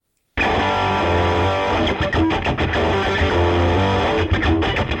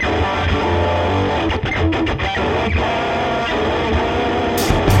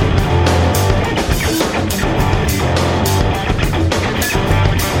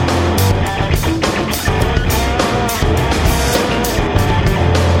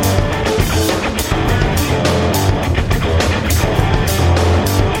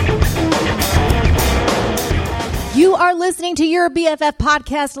listening to your BFF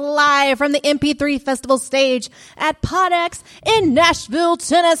podcast live from the MP3 Festival stage at PodX in Nashville,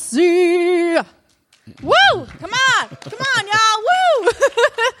 Tennessee. Woo! Come on, y'all. Woo!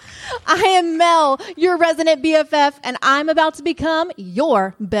 I am Mel, your resident BFF, and I'm about to become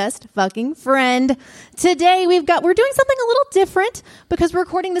your best fucking friend. Today we're doing something a little different because we're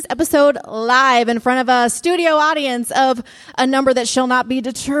recording this episode live in front of a studio audience of a number that shall not be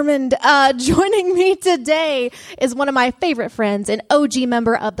determined. Joining me today is one of my favorite friends, an OG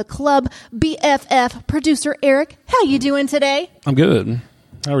member of the club, BFF, producer Eric. How you doing today? I'm good.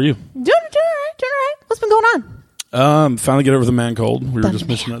 How are you? Doing all right. What's been going on? Finally get over the man cold. We were just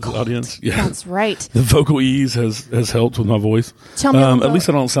mentioning that to the audience. Yeah, that's right. The vocal ease has helped with my voice. Tell me at least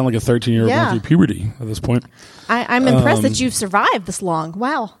I don't sound like a 13-year-old going through puberty at this point. I'm impressed that you've survived this long.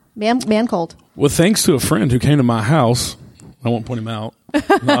 Wow, man cold. Well, thanks to a friend who came to my house. I won't point him out in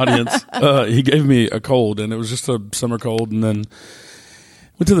the audience. He gave me a cold, and it was just a summer cold, and then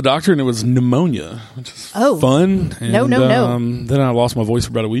went to the doctor, and it was pneumonia, which is fun. And, No. Then I lost my voice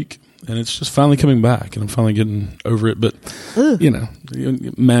for about a week. And it's just finally coming back, and I'm finally getting over it. But,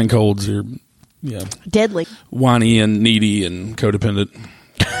 man colds are, deadly. Whiny and needy and codependent.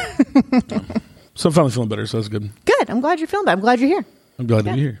 So I'm finally feeling better, so that's good. Good. I'm glad you're feeling better. I'm glad you're here. I'm glad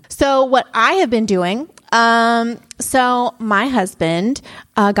to be here. So what I have been doing, so my husband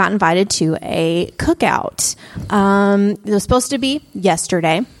got invited to a cookout. It was supposed to be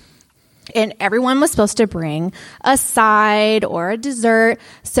yesterday. And everyone was supposed to bring a side or a dessert.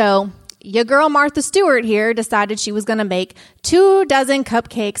 So your girl Martha Stewart here decided she was going to make 24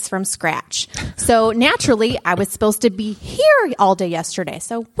 cupcakes from scratch. So naturally, I was supposed to be here all day yesterday.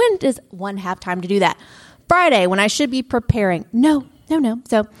 So when does one have time to do that? Friday, when I should be preparing. No.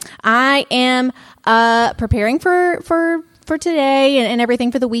 So I am preparing for today and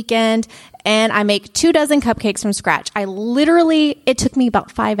everything for the weekend, and I make 24 cupcakes from scratch. It took me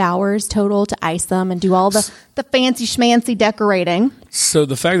about 5 hours total to ice them and do all the fancy schmancy decorating. So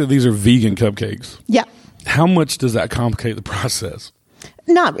the fact that these are vegan cupcakes, how much does that complicate the process?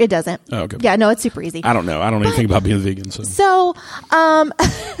 No, it doesn't. Oh, okay. Yeah, no, it's super easy. I don't know. I don't know anything about being vegan. So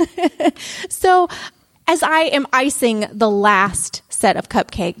as I am icing the last set of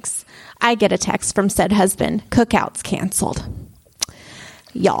cupcakes, I get a text from said husband, cookout's canceled.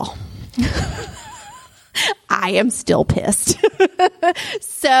 Y'all, I am still pissed.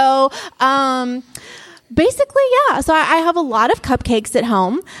 So, basically, so I have a lot of cupcakes at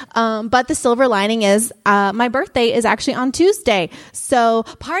home, but the silver lining is my birthday is actually on Tuesday. So,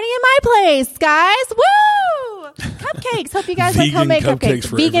 party in my place, guys. Woo! Cupcakes. Hope you guys like homemade cupcakes.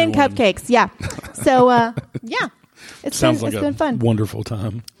 Vegan everyone. Cupcakes, yeah. So, It's Sounds been, like it's been fun. Wonderful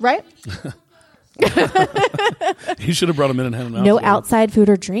time. Right? You should have brought them in and had them out. No outside food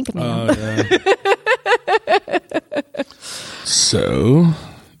or drink, man. So,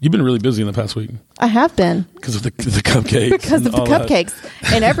 you've been really busy in the past week. I have been. Because of the cupcakes. Because of the cupcakes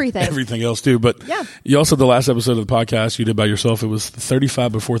and everything. Everything else, too. But you also, the last episode of the podcast you did by yourself, it was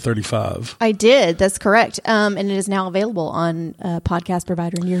 35 before 35. I did. That's correct. And it is now available on a podcast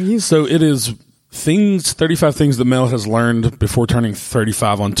provider near you. So, it is 35 things that Mel has learned before turning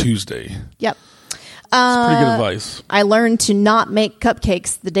 35 on Tuesday. Yep. It's pretty good advice. I learned to not make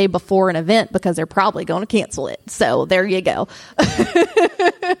cupcakes the day before an event because they're probably going to cancel it. So there you go.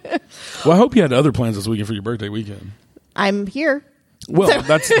 Well, I hope you had other plans this weekend for your birthday weekend. I'm here. Well,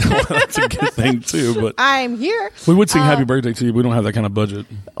 that's a good thing too. But I'm here. We would sing happy birthday to you. We don't have that kind of budget.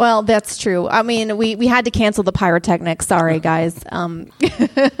 Well, that's true. I mean, we had to cancel the pyrotechnics. Sorry, guys.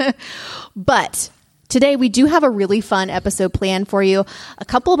 But today we do have a really fun episode planned for you. A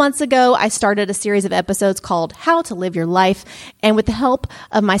couple of months ago, I started a series of episodes called How to Live Your Life. And with the help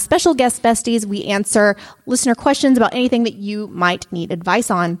of my special guest besties, we answer listener questions about anything that you might need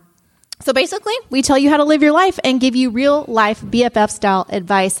advice on. So basically, we tell you how to live your life and give you real life BFF style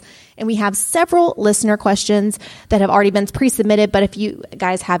advice. And we have several listener questions that have already been pre-submitted. But if you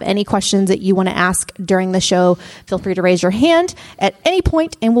guys have any questions that you want to ask during the show, feel free to raise your hand at any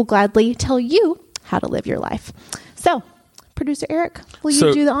point and we'll gladly tell you how to live your life. So, producer Eric, will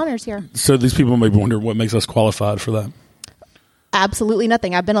you do the honors here? So these people may wonder what makes us qualified for that. Absolutely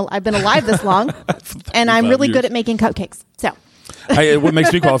nothing. I've been alive this long, and I'm really good at making cupcakes. So, what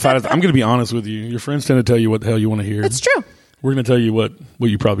makes me qualified is I'm going to be honest with you. Your friends tend to tell you what the hell you want to hear. It's true. We're going to tell you what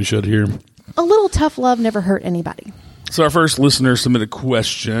you probably should hear. A little tough love never hurt anybody. So our first listener submitted a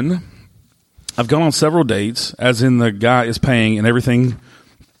question. I've gone on several dates, as in the guy is paying and everything,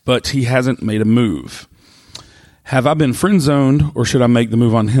 but he hasn't made a move. Have I been friend zoned, or should I make the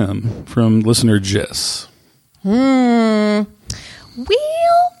move on him? From listener Jess. Well,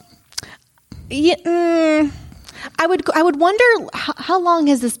 I would wonder how long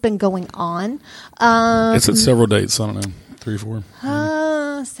has this been going on? It's at several dates. I don't know, 3 or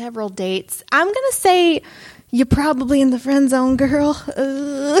 4. Several dates. I'm gonna say you're probably in the friend zone, girl.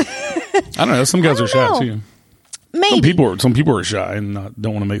 I don't know. Some guys are shy too. Maybe some people are shy and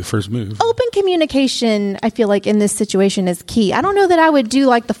don't want to make the first move. Open communication, I feel like in this situation is key. I don't know that I would do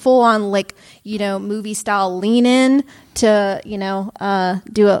like the full on movie style lean in to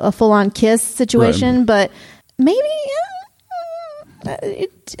do a full on kiss situation, right. But maybe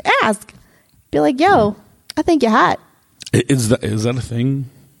ask, be like, "Yo, I think you're hot." Is that a thing?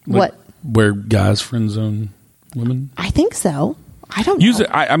 What? Where guys friend zone women? I think so. I don't use know.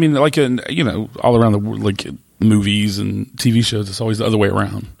 it. I mean, like all around the world, like movies and TV shows. It's always the other way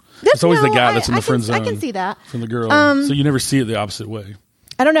around. It's always the guy that's in the friend zone. I can see that from the girl. So you never see it the opposite way.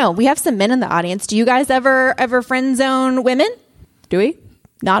 I don't know. We have some men in the audience. Do you guys ever friend zone women? Do we?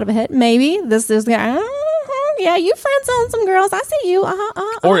 Nod of a head. Maybe this is yeah. You friend zone some girls. I see you.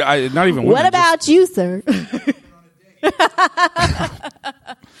 Or not even. Women, what about you, sir?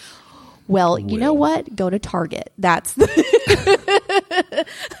 Well, you know what? Go to Target. That's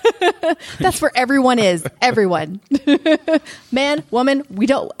that's where everyone is. Everyone. Man, woman,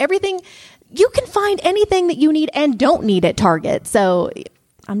 everything. You can find anything that you need and don't need at Target. So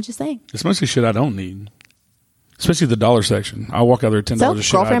I'm just saying. It's mostly shit I don't need. Especially the dollar section. I walk out there $10 of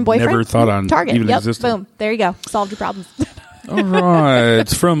shit girlfriend, I boyfriend, never thought on Target. even existed. Boom. There you go. Solved your problems. All right.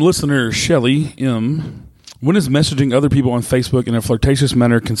 It's from listener Shelly M. When is messaging other people on Facebook in a flirtatious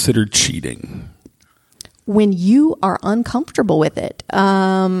manner considered cheating? When you are uncomfortable with it.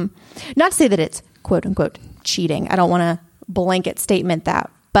 Not to say that it's quote unquote cheating. I don't want to blanket statement that.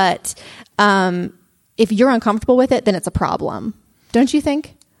 But if you're uncomfortable with it, then it's a problem. Don't you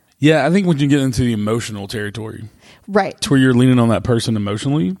think? Yeah, I think when you get into the emotional territory. Right. To where you're leaning on that person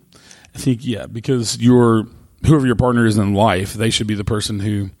emotionally. I think, because whoever your partner is in life, they should be the person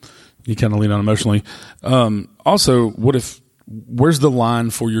who you kind of lean on emotionally. Also, where's the line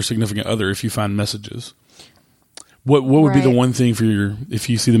for your significant other if you find messages? What would be the one thing for if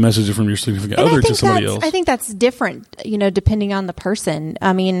you see the message from your significant other to somebody else? I think that's different, depending on the person.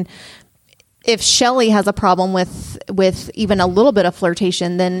 I mean, if Shelly has a problem with even a little bit of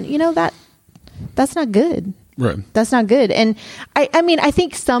flirtation, then, that's not good. Right. That's not good. And I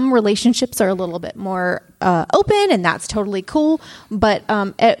think some relationships are a little bit more open, and that's totally cool. But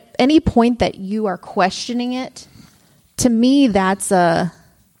at any point that you are questioning it, to me, that's a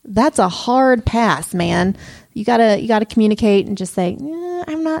hard pass, man. You gotta communicate and just say,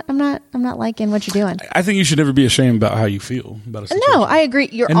 I'm not liking what you're doing. I think you should never be ashamed about how you feel about a situation. No, I agree.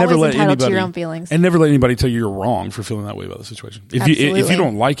 You're always entitled to your own feelings, and never let anybody tell you you're wrong for feeling that way about the situation. If you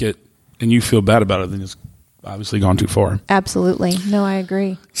don't like it and you feel bad about it, then it's obviously gone too far. Absolutely. No, I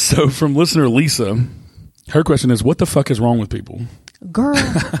agree. So from listener Lisa, her question is, what the fuck is wrong with people? Girl.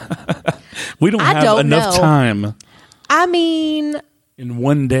 We don't have enough time. I mean, in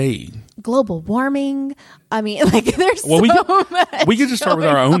one day. Global warming. I mean, there's so much. We could just start with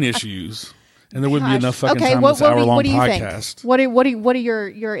our own issues. And there wouldn't be enough fucking time in this hour-long podcast. Think? What are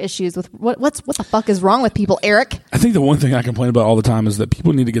your issues with what the fuck is wrong with people, Eric? I think the one thing I complain about all the time is that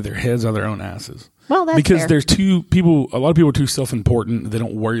people need to get their heads out of their own asses. Well, that's because fair. There's a lot of people are too self-important. They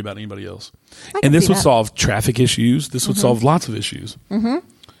don't worry about anybody else. And this would solve traffic issues. This would solve lots of issues. Mm-hmm.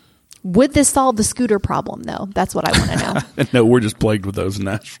 Would this solve the scooter problem, though? That's what I want to know. No, we're just plagued with those in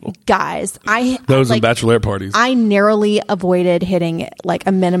Nashville. Guys, those in bachelorette parties. I narrowly avoided hitting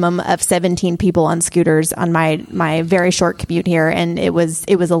a minimum of 17 people on scooters on my very short commute here, and it was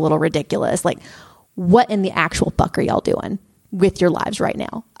a little ridiculous. What in the actual fuck are y'all doing with your lives right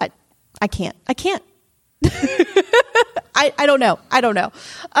now? I can't. I don't know.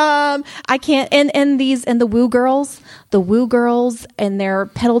 I can't. And the woo girls and their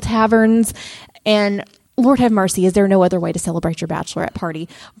pedal taverns, and Lord have mercy, is there no other way to celebrate your bachelorette party?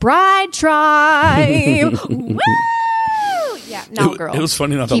 Bride tribe. Woo! Yeah, no, girl. It was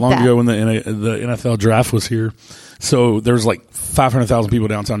funny not that long ago when the NFL draft was here. So there was 500,000 people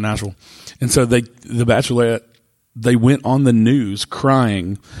downtown Nashville, and so the bachelorette. They went on the news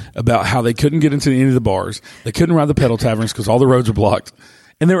crying about how they couldn't get into any of the bars. They couldn't ride the pedal taverns because all the roads were blocked.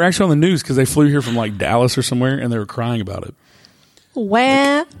 And they were actually on the news because they flew here from Dallas or somewhere, and they were crying about it.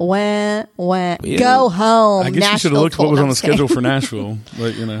 Wah. Yeah. Go home. I guess you should have looked what was on the schedule for Nashville.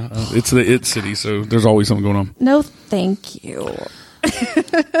 But, it's the it city, so there's always something going on. No, thank you.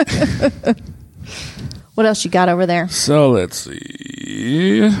 What else you got over there? So let's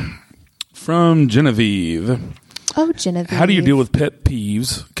see. From Genevieve. Oh, Genevieve. How do you deal with pet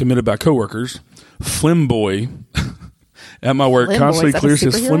peeves committed by coworkers? Flim boy at my work constantly clears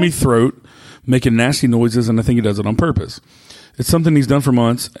his phlegmy throat making nasty noises, and I think he does it on purpose. It's something he's done for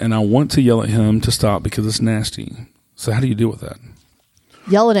months, and I want to yell at him to stop because it's nasty. So how do you deal with that?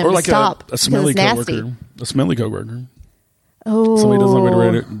 Yell at him or like to stop. A smelly coworker. A smelly coworker. Oh. Somebody doesn't know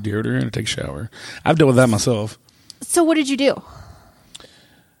where to deodorant or take a shower. I've dealt with that myself. So what did you do?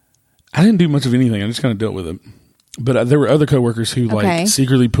 I didn't do much of anything. I just kind of dealt with it. But there were other coworkers who like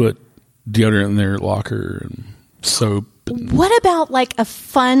secretly put deodorant in their locker and soap. What about like a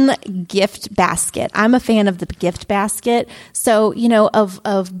fun gift basket? I'm a fan of the gift basket. So,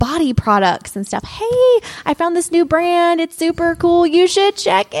 of body products and stuff. Hey, I found this new brand. It's super cool. You should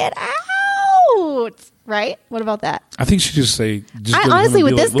check it out. Right? What about that? I think she just say. Honestly,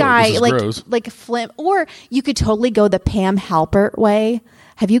 with this guy, gross. like Flim, or you could totally go the Pam Halpert way.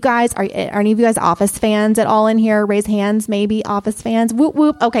 Have you guys, are any of you guys Office fans at all in here? Raise hands, maybe Office fans. Whoop,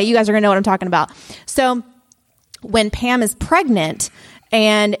 whoop. Okay, you guys are going to know what I'm talking about. So when Pam is pregnant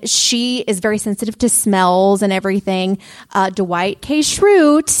and she is very sensitive to smells and everything, Dwight K.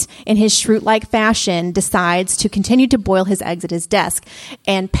 Schrute, in his Schrute-like fashion, decides to continue to boil his eggs at his desk.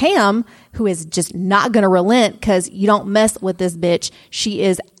 And Pam, who is just not going to relent because you don't mess with this bitch, she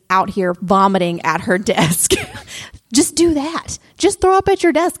is out here vomiting at her desk. Just do that. Just throw up at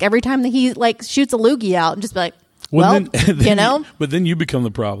your desk every time that he like shoots a loogie out and just be like, then, But then you become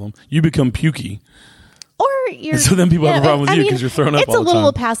the problem. You become pukey. Or you're. So then people have a problem with you because you're throwing up all the time. It's a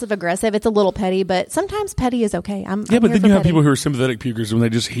little passive aggressive. It's a little petty, but sometimes petty is okay. I'm but then you have petty. people who are sympathetic pukers when they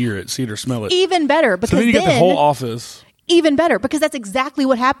just hear it, see it, or smell it. Even better, because so then you get the whole office. Even better, because that's exactly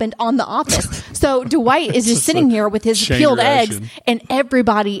what happened on The Office. So Dwight is just sitting here with his peeled eggs, and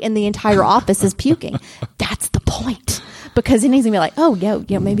everybody in the entire office is puking. That's the point. Because then he's gonna be like, "Oh,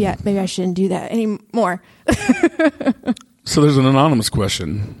 yeah, maybe I shouldn't do that anymore." So there's an anonymous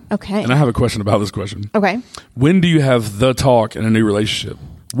question. Okay. And I have a question about this question. Okay. When do you have the talk in a new relationship?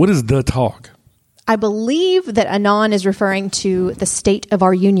 What is the talk? I believe that Anon is referring to the State of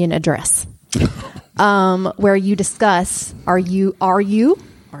Our Union address, where you discuss are you or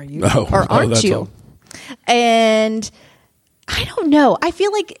aren't you? And I don't know. I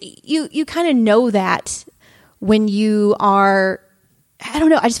feel like you kind of know that when you are. I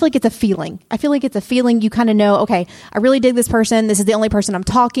don't know. I just feel like it's a feeling. I feel like it's a feeling. You kind of know, okay, I really dig this person. This is the only person I'm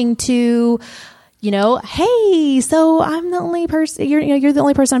talking to. Hey, so I'm the only person, you're the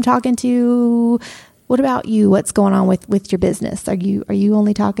only person I'm talking to. What about you? What's going on with your business? Are you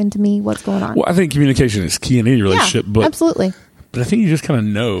only talking to me? What's going on? Well, I think communication is key in any relationship. Yeah, but absolutely. But I think you just kind of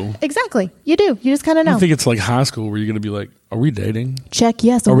know. Exactly. You do. You just kind of know. I think it's like high school where you're going to be like, are we dating? Check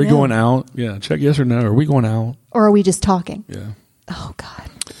yes or no. Are we no. going out? Yeah. Check yes or no. Are we going out? Or are we just talking? Yeah. Oh, God.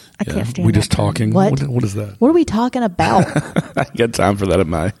 I can't stand We that just talking? What is that? What are we talking about? I ain't got time for that at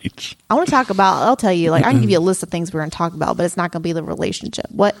my age. I want to talk about, I'll tell you, I can give you a list of things we're going to talk about, but it's not going to be the relationship.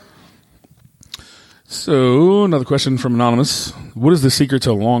 What? So, another question from Anonymous. What is the secret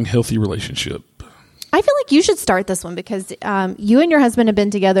to a long, healthy relationship? I feel like you should start this one because you and your husband have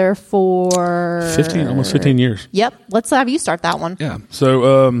been together for... almost 15 years. Yep. Let's have you start that one. Yeah.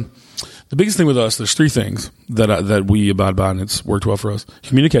 So, the biggest thing with us, there's three things that we abide by, and it's worked well for us.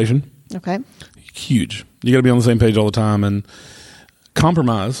 Communication. Okay. Huge. You got to be on the same page all the time, and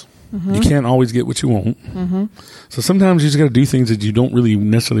compromise. Mm-hmm. You can't always get what you want. Mm-hmm. So sometimes you just got to do things that you don't really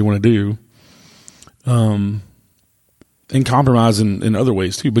necessarily want to do. And compromise in other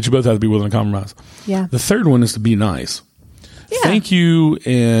ways too, but you both have to be willing to compromise. Yeah. The third one is to be nice. Yeah. Thank you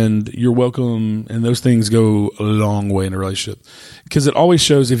and you're welcome, and those things go a long way in a relationship because it always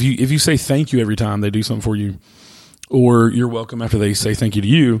shows if you say thank you every time they do something for you, or you're welcome after they say thank you to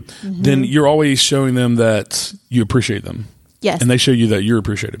you, mm-hmm. then you're always showing them that you appreciate them. Yes. And they show you that you're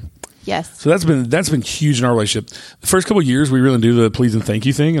appreciated. Yes. So that's been huge in our relationship. The first couple of years, we really do the please and thank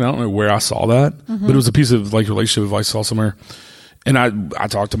you thing, and I don't know where I saw that, mm-hmm. but it was a piece of relationship advice I saw somewhere. And I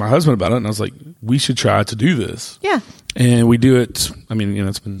talked to my husband about it, and I was like, we should try to do this. Yeah. And we do it. I mean,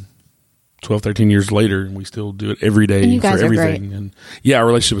 it's been 12, 13 years later, and we still do it every day and you guys for everything. Are great. And yeah, our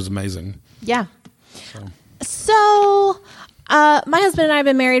relationship is amazing. Yeah. So my husband and I have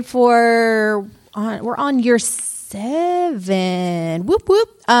been married we're on year 7. Whoop,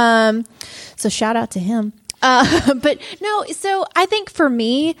 whoop. So shout out to him. But no, so I think for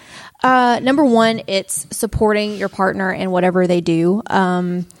me, number one, it's supporting your partner in whatever they do.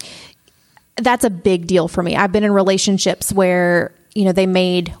 That's a big deal for me. I've been in relationships where, they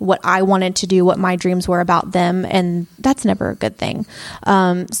made what I wanted to do, what my dreams were about them. And that's never a good thing.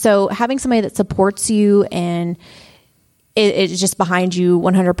 So having somebody that supports you and it's just behind you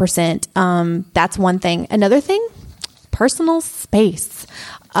 100%. That's one thing. Another thing, personal space.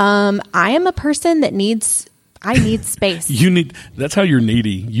 I am a person that I need space. That's how you're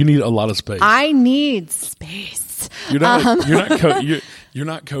needy. You need a lot of space. I need space. You're not you're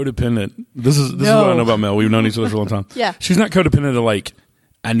not codependent. This is what I know about Mel. We've known each other for a long time. Yeah. She's not codependent to like,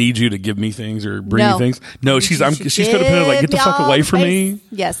 I need you to give me things or bring me things. No, she's codependent, like, get the fuck away from me.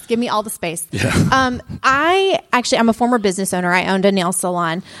 Yes, give me all the space. Yeah. I'm a former business owner. I owned a nail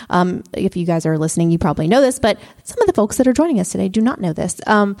salon. If you guys are listening, you probably know this, but some of the folks that are joining us today do not know this.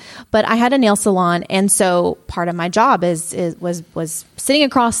 But I had a nail salon, and so part of my job was sitting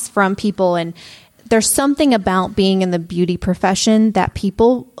across from people, and there's something about being in the beauty profession that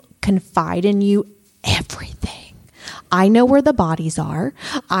people confide in you everything. I know where the bodies are.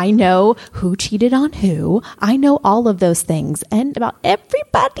 I know who cheated on who. I know all of those things and about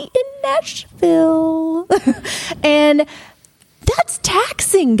everybody in Nashville. And that's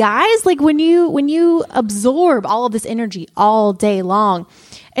taxing, guys. Like when you absorb all of this energy all day long.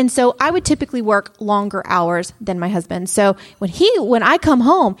 And so I would typically work longer hours than my husband. So when I come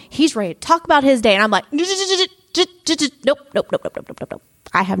home, he's ready to talk about his day, and I'm like, nope.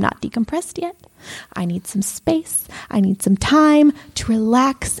 I have not decompressed yet. I need some space. I need some time to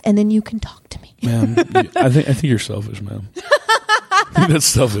relax, and then you can talk to me. Ma'am, I think you're selfish, ma'am. I think that's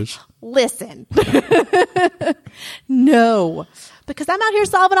selfish. Listen. No. Because I'm out here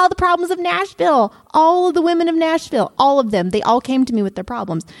solving all the problems of Nashville. All of the women of Nashville, all of them, they all came to me with their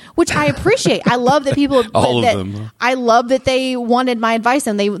problems, which I appreciate. I love that people, I love that they wanted my advice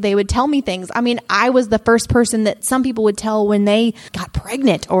and they would tell me things. I mean, I was the first person that some people would tell when they got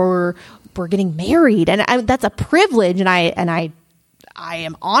pregnant or were getting married. And that's a privilege. And I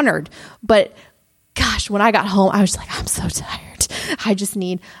am honored. But gosh, when I got home, I was like, I'm so tired. I just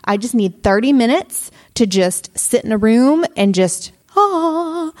need 30 minutes to just sit in a room and just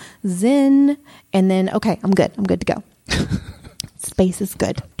zen, and then okay, I'm good to go. Space is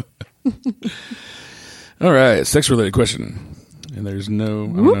good. All right, sex related question, and there's no I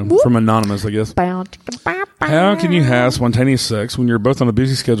don't know, from anonymous, I guess. How can you have spontaneous sex when you're both on a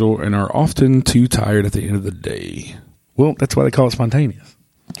busy schedule and are often too tired at the end of the day? Well, that's why they call it spontaneous.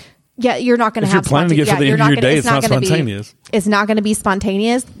 Yeah, you're not going to have. If you're planning to get for the end of your day, it's not spontaneous. It's not going to be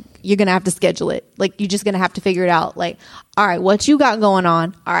spontaneous. You're going to have to schedule it. Like, you're just going to have to figure it out. Like, all right, what you got going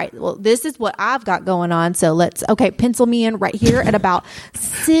on? All right, well, this is what I've got going on. So pencil me in right here at about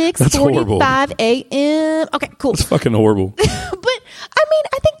 6:45 a.m. Okay, cool. That's fucking horrible. But, I mean,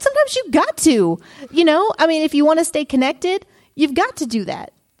 I think sometimes you got to, I mean, if you want to stay connected, you've got to do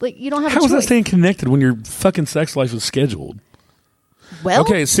that. Like, you don't have a choice. How is that staying connected when your fucking sex life is scheduled? Well,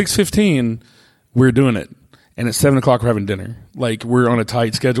 okay, it's 6:15. We're doing it. And at 7 o'clock, we're having dinner. Like, we're on a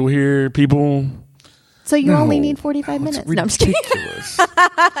tight schedule here, people. So you only need 45 minutes. No, I'm just kidding.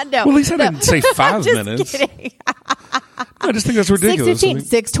 No. Well, at least I didn't say 5 just minutes. Kidding. I just think that's ridiculous. 6:15,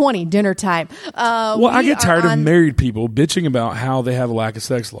 6:20, dinner time. Well, I get tired of married people bitching about how they have a lack of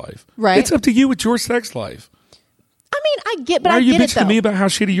sex life. Right. It's up to you with your sex life. I mean, Why are you bitching to me about how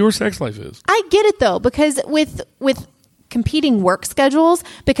shitty your sex life is? I get it, though, because with competing work schedules,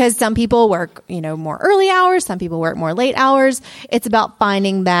 because some people work, more early hours, some people work more late hours. It's about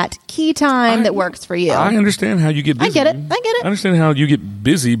finding that key time that works for you. I understand how you get busy. I get it. I understand how you get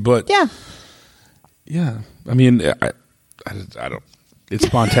busy, but yeah. I mean, I don't. It's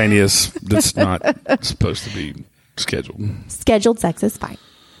spontaneous. That's not supposed to be scheduled. Scheduled sex is fine.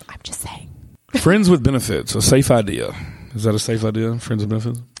 I'm just saying. Friends with benefits, a safe idea. Is that a safe idea? Friends with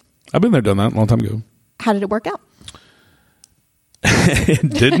benefits. I've been there, done that a long time ago. How did it work out? It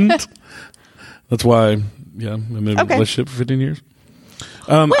didn't. That's why, I'm in a relationship for 15 years.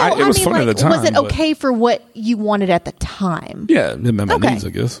 It was fun at the time. Was it okay for what you wanted at the time? Yeah, it met my needs, I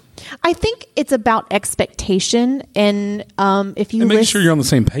guess. I think it's about expectation, and if you making sure you're on the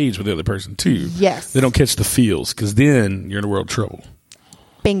same page with the other person too. Yes, they don't catch the feels, because then you're in a world of trouble.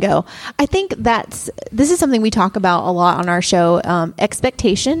 Bingo. I think this is something we talk about a lot on our show.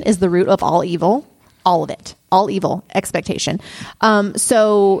 Expectation is the root of all evil. All of it. All evil. Expectation.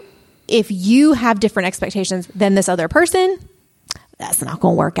 So if you have different expectations than this other person, that's not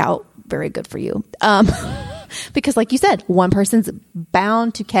going to work out very good for you. Because like you said, one person's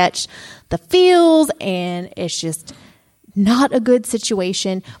bound to catch the feels, and it's just not a good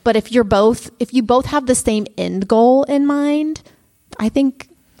situation. But if you both have the same end goal in mind, I think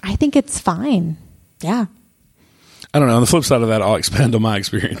it's fine. Yeah. I don't know. On the flip side of that, I'll expand on my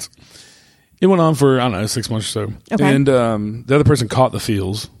experience. It went on for, 6 months or so. Okay. And the other person caught the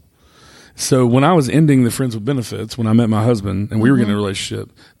feels. So when I was ending the Friends with Benefits, when I met my husband and we were getting in a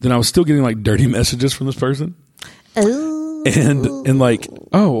relationship, then I was still getting like dirty messages from this person. Oh. And like,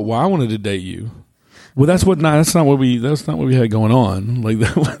 oh, well, I wanted to date you. Well, that's not what we had going on. Like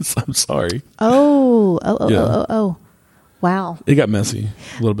that was. I'm sorry. Oh. Wow. It got messy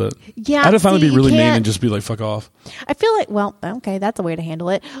a little bit. Yeah. I had to finally be really mean and just be like, "Fuck off." I feel like, well, okay, that's a way to handle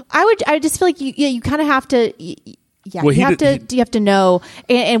it. I just feel like you kind of have to. Yeah, well, you have to know,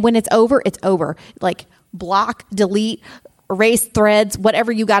 and when it's over, it's over. Like block, delete, erase threads,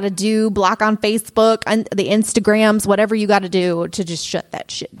 whatever you got to do. Block on Facebook, and the Instagrams, whatever you got to do to just shut that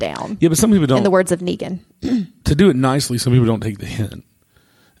shit down. Yeah, but some people don't. In the words of Negan, to do it nicely, some people don't take the hint,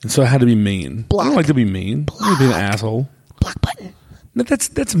 and so I had to be mean. Block. I don't like to be mean. I don't like to be an asshole. Block button. No,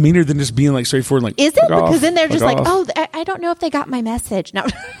 that's meaner than just being like straightforward. Like, is it? Because then they're just off. like, oh, I don't know if they got my message. No.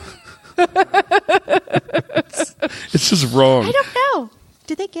 It's just wrong. I don't know.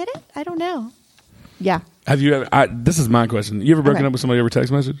 Did they get it? I don't know. Yeah. Have you ever? This is my question. You ever broken up with somebody over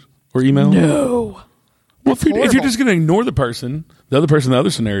text message or email? No. Well, if you're just going to ignore the other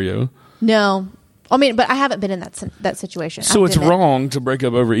scenario. No. I mean, but I haven't been in that situation. So it's wrong to break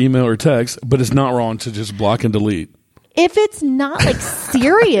up over email or text, but it's not wrong to just block and delete. If it's not like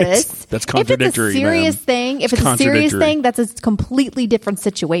serious, that's contradictory. If it's a serious thing, that's a completely different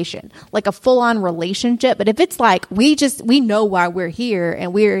situation, like a full-on relationship. But if it's like we know why we're here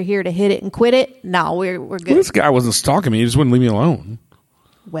and we're here to hit it and quit it, no, we're good. Well, this guy wasn't stalking me; he just wouldn't leave me alone.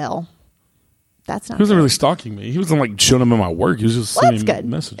 Well, that's not. He wasn't really stalking me. He wasn't like showing up at my work. He was just sending that's good.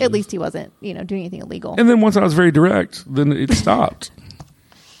 Messages. At least he wasn't, doing anything illegal. And then once I was very direct, then it stopped.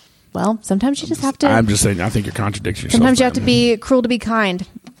 Well, sometimes you just have to. I'm just saying. I think you're contradicting yourself. Sometimes you have to be cruel to be kind.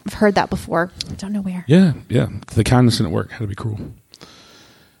 I've heard that before. I don't know where. Yeah. The kindness didn't work. Had to be cruel.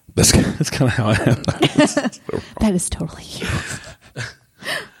 That's kind of how I am. That is totally you.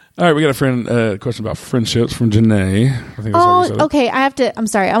 All right, we got a question about friendships from Janae. I think that's okay. I'm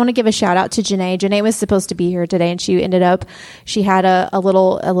sorry. I want to give a shout out to Janae. Janae was supposed to be here today, and she had a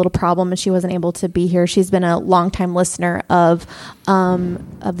little problem, and she wasn't able to be here. She's been a longtime listener of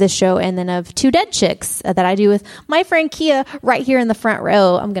this show, and then of Two Dead Chicks that I do with my friend Kia right here in the front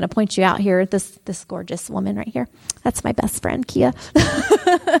row. I'm going to point you out here. This gorgeous woman right here. That's my best friend, Kia.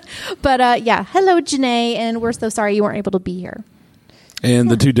 But yeah, hello, Janae, and we're so sorry you weren't able to be here.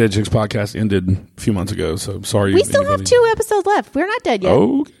 And the Two Dead Chicks podcast ended a few months ago, so sorry. We still have 2 episodes left. We're not dead yet.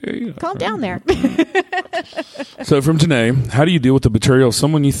 Okay. Calm down there. So from Janae, how do you deal with the betrayal of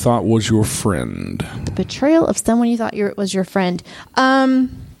someone you thought was your friend? The betrayal of someone you thought was your friend.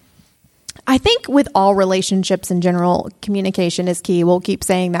 I think with all relationships in general, communication is key. We'll keep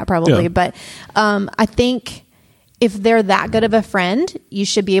saying that probably. Yeah. But I think if they're that good of a friend, you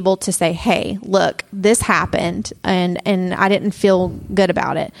should be able to say, hey, look, this happened and I didn't feel good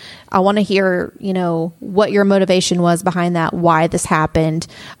about it. I want to hear, what your motivation was behind that, why this happened.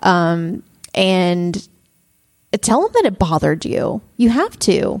 And tell them that it bothered you. You have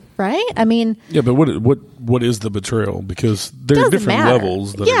to, right? I mean, yeah, but what is the betrayal? Because there are different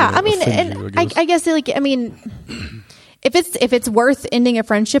levels. That I guess if it's worth ending a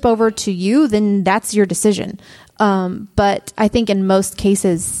friendship over to you, then that's your decision. But I think in most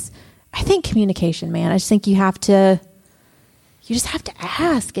cases, I think communication, man. I just think you just have to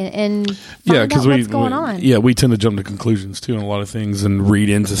ask and find out what's going on. Yeah, we tend to jump to conclusions too on a lot of things and read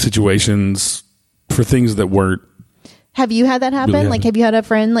into situations for things that weren't. Have you had that happen? Really have you had a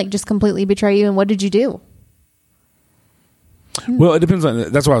friend just completely betray you, and what did you do? Well, it depends on.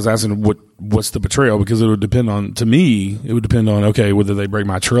 That's why I was asking what's the betrayal, because it would depend on. To me, it would depend on whether they break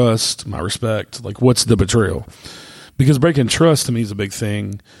my trust, my respect. What's the betrayal? Because breaking trust to me is a big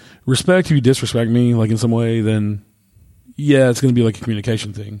thing. Respect, if you disrespect me in some way, then it's going to be a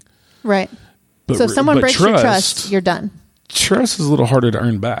communication thing, right? So if someone breaks your trust, you're done. Trust is a little harder to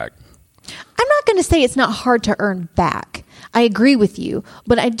earn back. I'm not going to say it's not hard to earn back. I agree with you,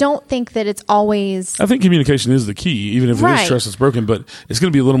 but I don't think that it's always. I think communication is the key, even if it is trust that's broken. But it's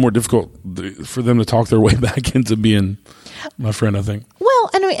going to be a little more difficult for them to talk their way back into being my friend, I think. Well,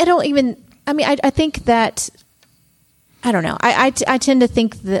 I think that. I don't know. I tend to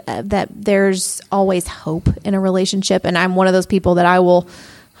think that there's always hope in a relationship, and I'm one of those people that I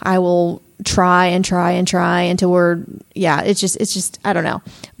will try and try and try until we're. Yeah, it's just I don't know,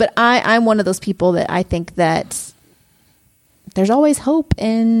 but I'm one of those people that I think that. There's always hope,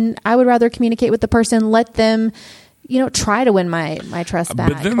 and I would rather communicate with the person, let them, try to win my trust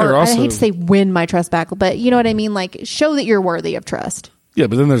back. But then I hate to say win my trust back, but you know what I mean? Show that you're worthy of trust. Yeah,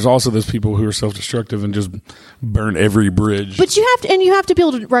 but then there's also those people who are self-destructive and just burn every bridge. But you have to be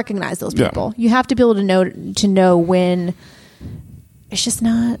able to recognize those people. Yeah. You have to be able to know when it's just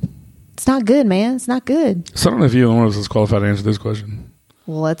not. It's not good, man. It's not good. So I don't know if you're one of us is qualified to answer this question.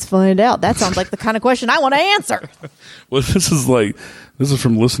 Well, let's find out. That sounds like the kind of question I want to answer. Well, this is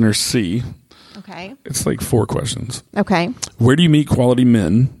from listener C. Okay. It's like 4 questions. Okay. Where do you meet quality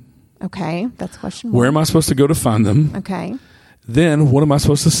men? Okay. That's question 1. Where am I supposed to go to find them? Okay. Then what am I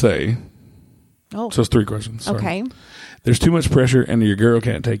supposed to say? Oh. So it's 3 questions. Sorry. Okay. There's too much pressure and your girl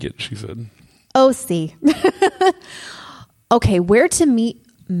can't take it, she said. Oh, see. Okay. Where to meet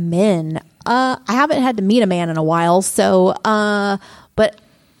men? I haven't had to meet a man in a while. So, but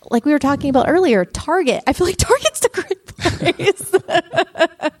like we were talking about earlier, Target. I feel like Target's a great place.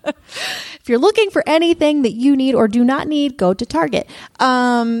 If you're looking for anything that you need or do not need, go to Target.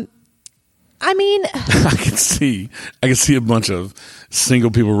 I mean, I can see a bunch of single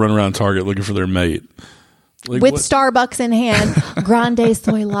people running around Target looking for their mate. Like with Starbucks in hand, grande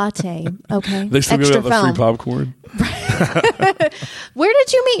soy latte. Okay. They still Extra give out the free popcorn. Where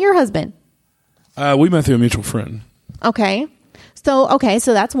did you meet your husband? We met through a mutual friend. Okay. So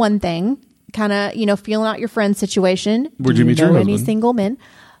that's one thing. Kind of, feeling out your friend situation. Where'd you meet your husband? Any single men?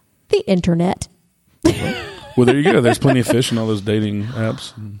 The internet. Well, there you go. There's plenty of fish in all those dating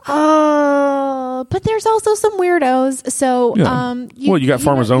apps. But there's also some weirdos. So, yeah. You got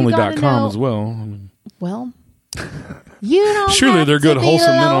farmersonly.com as well. Well, you don't surely have they're good to be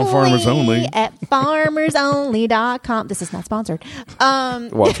wholesome men on Farmers Only at farmersonly.com. This is not sponsored.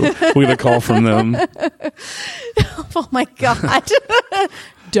 Watch, we get a call from them. Oh my God.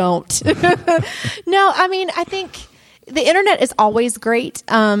 Don't. No, I mean, I think the internet is always great.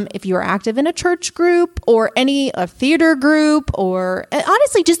 If you are active in a church group or a theater group, or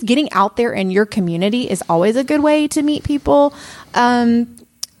honestly, just getting out there in your community is always a good way to meet people.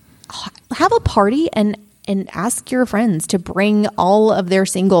 Have a party and ask your friends to bring all of their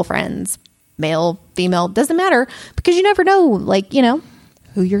single friends, male, female, doesn't matter, because you never know,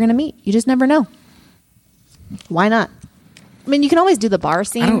 who you're going to meet. You just never know. Why not? I mean, you can always do the bar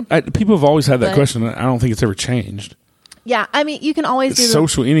scene. People have always had that question. I don't think it's ever changed. Yeah, I mean, you can always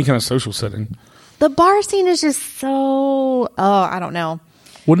do any kind of social setting. The bar scene is just so, I don't know.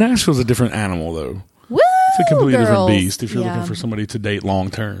 Well, Nashville's a different animal, though. Woo, it's a completely different girls. beast if you're looking for somebody to date long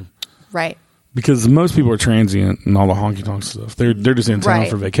term. Right. Because most people are transient and all the honky tonk stuff. They're just in town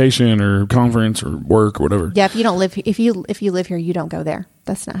for vacation or conference or work or whatever. Yeah, if you live here, you don't go there.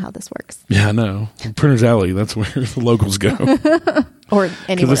 That's not how this works. Yeah, I know. Printers Alley, that's where the locals go. Or anywhere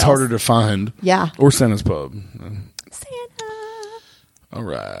because it's harder to find. Yeah. Or Santa's Pub. Santa. All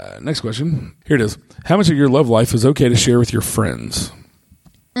right. Next question. Here it is. How much of your love life is okay to share with your friends?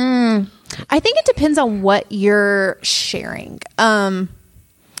 I think it depends on what you're sharing.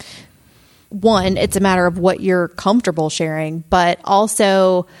 One, it's a matter of what you're comfortable sharing, but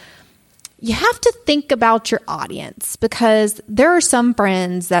also you have to think about your audience, because there are some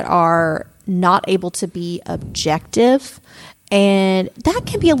friends that are not able to be objective, and that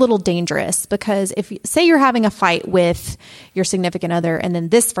can be a little dangerous, because if say you're having a fight with your significant other and then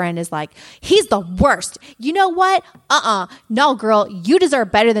this friend is like, he's the worst. You know what? No, girl, you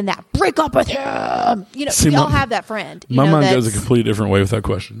deserve better than that. Break up with him. We all have that friend. My mind goes a completely different way with that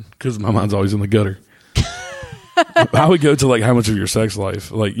question, because my mind's always in the gutter. I would go to how much of your sex life,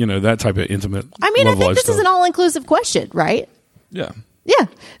 that type of intimate. I mean, I think this stuff. is an all-inclusive question, right? Yeah. Yeah.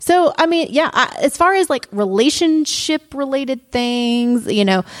 So, I mean, as far as relationship related things,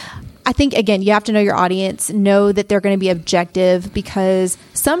 I think, again, you have to know your audience, know that they're going to be objective, because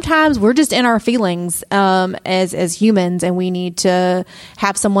sometimes we're just in our feelings as humans, and we need to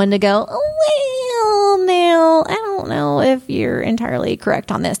have someone to go, well, now, I don't know if you're entirely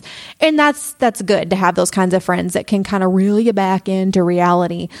correct on this. And that's good to have those kinds of friends that can kind of reel you back into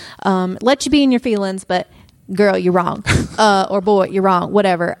reality, let you be in your feelings, but girl, you're wrong. Or boy, you're wrong,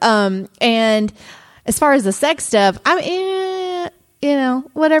 whatever. And as far as the sex stuff,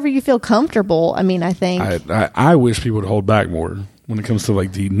 whatever you feel comfortable. I mean, I think I wish people would hold back more when it comes to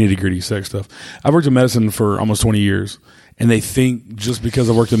the nitty gritty sex stuff. I've worked in medicine for almost 20 years, and they think just because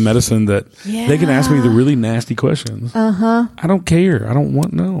I worked in medicine that they can ask me the really nasty questions. I don't care. I don't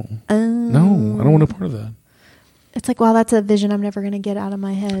want no, I don't want a part of that. It's wow, that's a vision I'm never going to get out of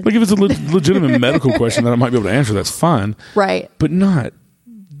my head. If it's a legitimate medical question that I might be able to answer, that's fine. Right. But not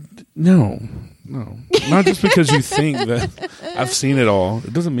just because you think that I've seen it all.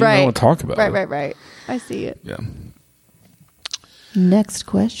 It doesn't mean I want to talk about it. Right. I see it. Yeah. Next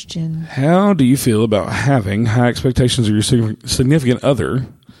question. How do you feel about having high expectations of your significant other,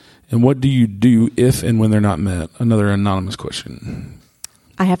 and what do you do if and when they're not met? Another anonymous question.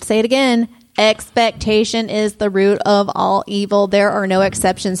 I have to say it again. Expectation is the root of all evil. There are no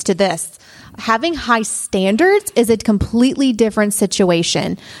exceptions to this. Having high standards is a completely different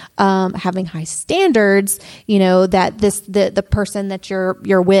situation. Having high standards, that the person that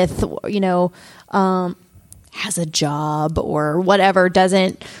you're with, has a job or whatever,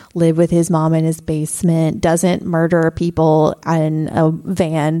 doesn't live with his mom in his basement, doesn't murder people in a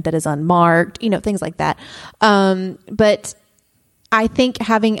van that is unmarked, things like that. But I think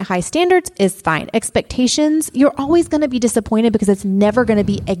having high standards is fine. Expectations, you're always going to be disappointed because it's never going to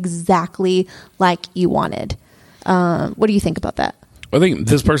be exactly like you wanted. What do you think about that? I think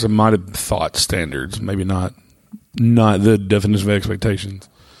this person might have thought standards, maybe not the definition of expectations.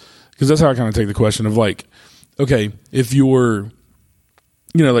 Because that's how I kind of take the question of like, okay, if you're,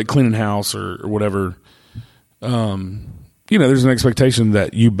 like cleaning house or whatever, there's an expectation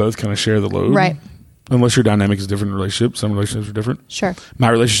that you both kind of share the load. Right. Unless your dynamic is different in a relationship. Some relationships are different. Sure. My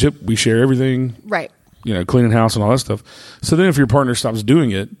relationship, we share everything. Right. Cleaning house and all that stuff. So then if your partner stops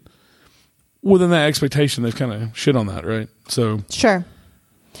doing it, within that expectation, they've kind of shit on that, right? So sure.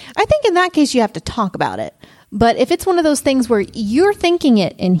 I think in that case, you have to talk about it. But if it's one of those things where you're thinking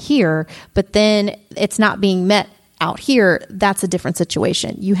it in here, but then it's not being met out here, that's a different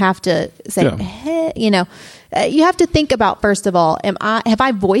situation. You have to say, hey, you have to think about, first of all, have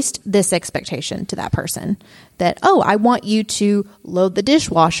I voiced this expectation to that person that, I want you to load the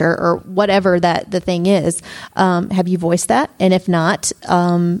dishwasher or whatever that the thing is. Have you voiced that? And if not,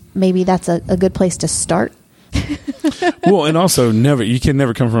 maybe that's a good place to start. Well, and also you can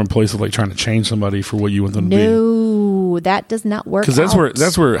never come from a place of like trying to change somebody for what you want them to be. No, that does not work. Because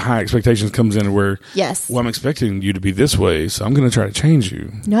that's where high expectations comes in. Where I'm expecting you to be this way, so I'm going to try to change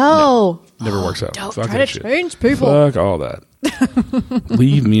you. No, never works out. Don't Fuck try to change people. Fuck all that.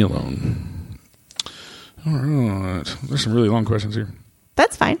 Leave me alone. All right, there's some really long questions here.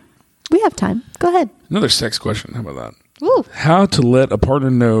 That's fine. We have time. Go ahead. Another sex question. How about that? Ooh. How to let a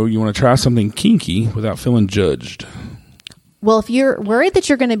partner know you want to try something kinky without feeling judged? Well, if you're worried that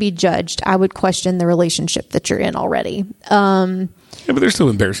you're going to be judged, I would question the relationship that you're in already. Yeah, but there's still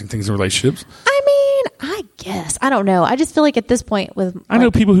embarrassing things in relationships. I mean, I guess. I don't know. I just feel like at this point I know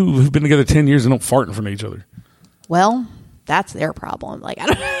people who've been together 10 years and don't fart in front of each other. Well, that's their problem. Like, I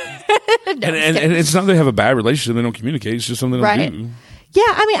don't no, and it's not they have a bad relationship. They don't communicate. It's just something they don't do. Yeah,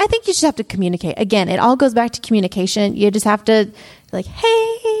 I mean, I think you just have to communicate. Again, it all goes back to communication. You just have to like,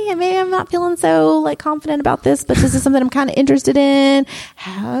 hey, maybe I'm not feeling so like confident about this, but this is something I'm kind of interested in.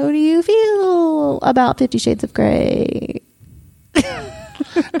 How do you feel about 50 Shades of Grey?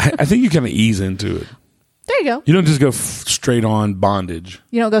 I think you kind of ease into it. There you go. You don't just go straight on bondage.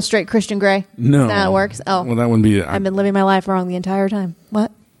 You don't go straight Christian Grey? No. That's how it works? Oh. Well, that wouldn't be it. I've been living my life wrong the entire time.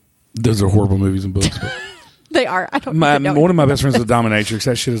 What? Those are horrible movies and books. But. They are. I don't know. One of my best friends is a dominatrix.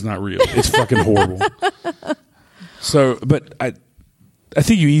 That shit is not real. It's fucking horrible. So, but I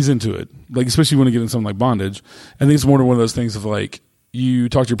think you ease into it, like especially when you get in something like bondage. I think it's more than one of those things of like you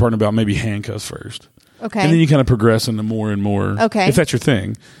talk to your partner about maybe handcuffs first, okay, and then you kind of progress into more and more. Okay, if that's your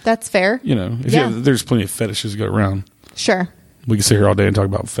thing, that's fair. There's plenty of fetishes to go around. Sure, we can sit here all day and talk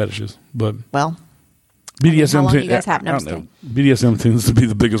about fetishes, but well. BDSM, how long do you guys have? I don't know. BDSM tends to be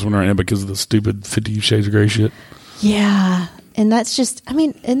the biggest one right now because of the stupid 50 Shades of Grey shit. Yeah, and that's just, I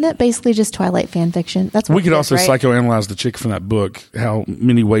mean, isn't that basically just Twilight fan fiction? That's what we could also psychoanalyze the chick from that book, how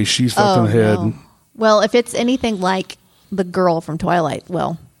many ways she's fucked in the head. No. Well, if it's anything like the girl from Twilight,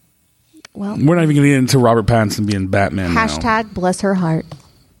 well. We're not even going to get into Robert Pattinson being Batman now. Hashtag bless her heart.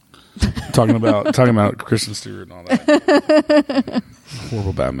 talking about Kristen Stewart and all that.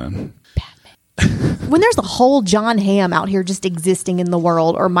 Horrible Batman. When there's a whole John Hamm out here just existing in the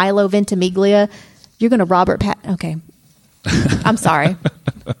world, or Milo Ventimiglia, you're going to Robert Pat. Okay. I'm sorry.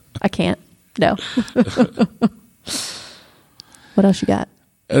 I can't. No. What else you got?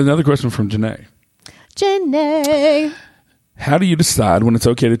 Another question from Janae. Janae. How do you decide when it's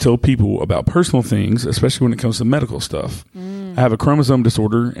okay to tell people about personal things, especially when it comes to medical stuff? I have a chromosome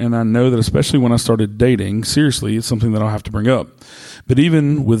disorder, and I know that especially when I started dating, seriously, it's something that I'll have to bring up. But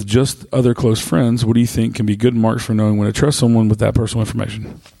even with just other close friends, what do you think can be good marks for knowing when to trust someone with that personal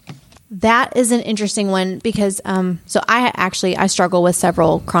information? That is an interesting one because so I struggle with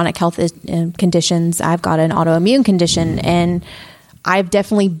several chronic health conditions. I've got an autoimmune condition, and I've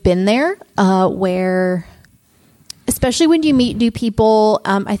definitely been there where, especially when you meet new people,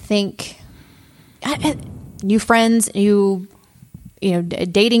 I think new friends,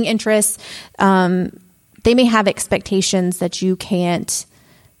 dating interests, they may have expectations that you can't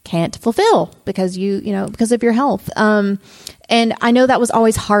fulfill because because of your health. And I know that was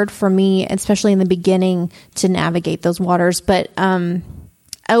always hard for me, especially in the beginning, to navigate those waters. But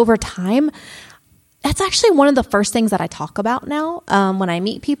over time, that's actually one of the first things that I talk about now when I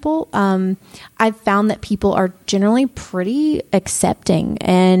meet people. I've found that people are generally pretty accepting,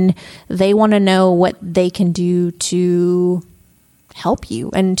 and they want to know what they can do to help you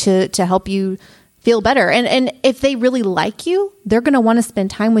and to help you feel better. And if they really like you, they're going to want to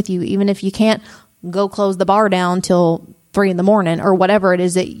spend time with you, even if you can't go close the bar down till 3 a.m. or whatever it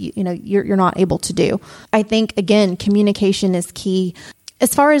is that you're not able to do. I think, again, communication is key.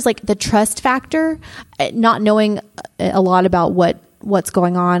 As far as like the trust factor, not knowing a lot about what's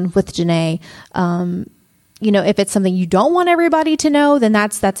going on with Janae, if it's something you don't want everybody to know, then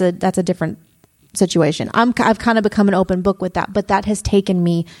that's a different situation. I've kind of become an open book with that, but that has taken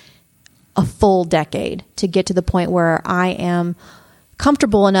me a full decade to get to the point where I am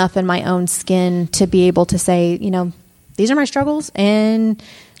comfortable enough in my own skin to be able to say, these are my struggles, and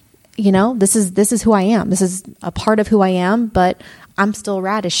this is who I am. This is a part of who I am, but I'm still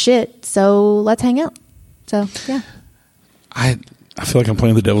rad as shit. So let's hang out. So yeah. I feel like I'm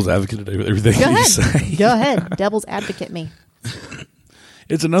playing the devil's advocate today with everything you say. Go ahead. Devil's advocate me.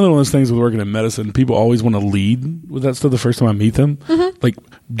 It's another one of those things with working in medicine. People always want to lead with that stuff the first time I meet them. Mm-hmm. Like,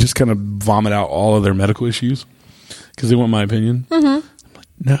 just kind of vomit out all of their medical issues because they want my opinion. Mm-hmm. I'm like,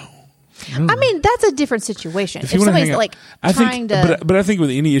 no. I mean, that's a different situation. If somebody's like trying to... But I think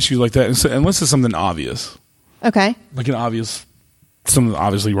with any issue like that, unless it's something obvious. Okay. Like something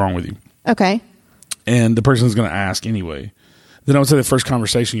obviously wrong with you. Okay. And the person's going to ask anyway. Then I would say the first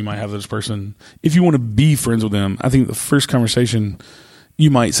conversation you might have with this person, if you want to be friends with them, I think the first conversation... you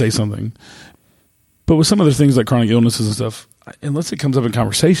might say something. But with some other things like chronic illnesses and stuff, unless it comes up in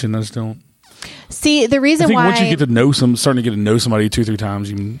conversation, I just don't. See, the reason I think why... once you get to know starting to get to know somebody 2-3 times,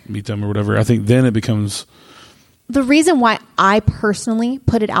 you meet them or whatever, I think then it becomes... The reason why I personally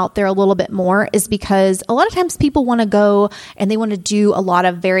put it out there a little bit more is because a lot of times people want to go and they want to do a lot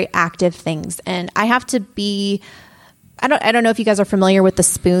of very active things. And I have to be... I don't know if you guys are familiar with the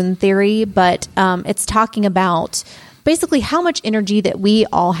spoon theory, but it's talking about... basically how much energy that we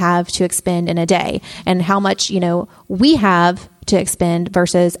all have to expend in a day and how much, we have to expend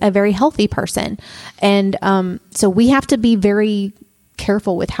versus a very healthy person. And so we have to be very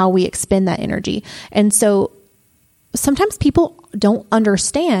careful with how we expend that energy. And so sometimes people don't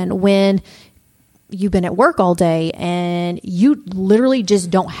understand when you've been at work all day and you literally just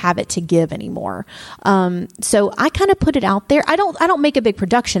don't have it to give anymore. So I kind of put it out there. I don't make a big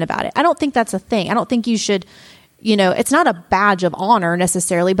production about it. I don't think that's a thing. I don't think you should... it's not a badge of honor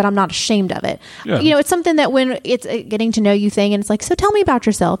necessarily, but I'm not ashamed of it. Yeah. It's something that when it's a getting to know you thing and it's like, so tell me about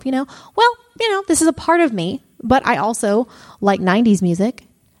yourself, this is a part of me, but I also like 90s music,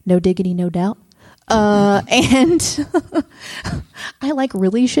 no diggity, no doubt. And I like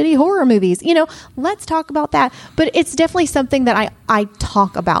really shitty horror movies, let's talk about that. But it's definitely something that I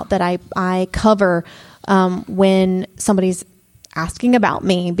talk about, that I cover, when somebody's asking about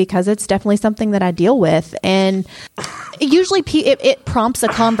me, because it's definitely something that I deal with. And usually it prompts a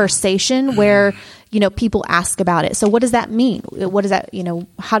conversation where, people ask about it. So what does that mean? What does that,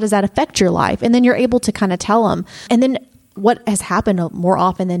 how does that affect your life? And then you're able to kind of tell them. And then what has happened more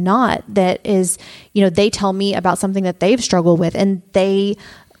often than not, that is, they tell me about something that they've struggled with and they,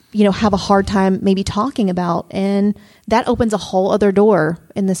 have a hard time maybe talking about. And that opens a whole other door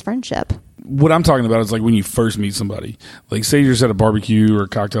in this friendship. What I'm talking about is like when you first meet somebody, like say you're just at a barbecue or a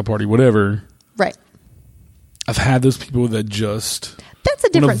cocktail party, whatever. Right. I've had those people that that's a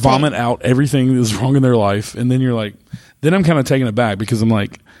different thing. Vomit out everything that's wrong in their life. And then you're like, then I'm kind of taken aback because I'm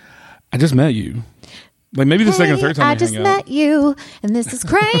like, I just met you. Like maybe the second or third time I just met you and this is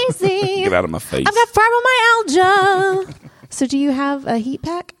crazy. Get out of my face. I've got fibromyalgia. So do you have a heat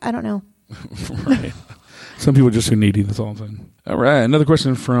pack? I don't know. Right. Some people just are needy. That's all I'm saying. All right. Another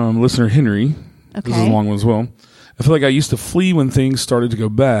question from listener Henry. Okay. This is a long one as well. I feel like I used to flee when things started to go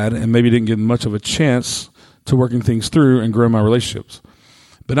bad and maybe didn't get much of a chance to working things through and grow my relationships.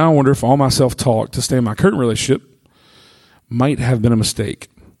 But now I wonder if all my self-talk to stay in my current relationship might have been a mistake.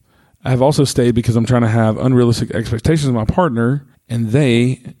 I have also stayed because I'm trying to have unrealistic expectations of my partner, and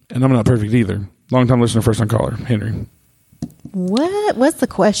I'm not perfect either. Long-time listener, first-time caller, Henry. What's the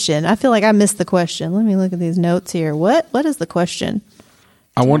question? I feel like I missed the question. Let me look at these notes here. What is the question?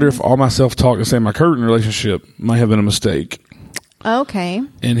 I wonder if all my self-talk to stay in my current relationship might have been a mistake. Okay.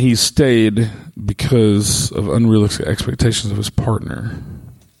 And he stayed because of unrealistic expectations of his partner.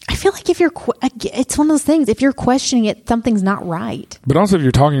 I feel like it's one of those things. If you're questioning it, something's not right. But also, if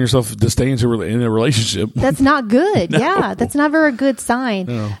you're talking yourself to stay in a relationship, that's not good. No. Yeah, that's not a very good sign.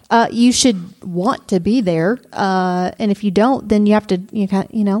 No. You should want to be there, and if you don't, then you have to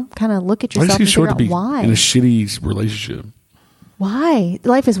kind of look at yourself and figure out why. In a shitty relationship. Why?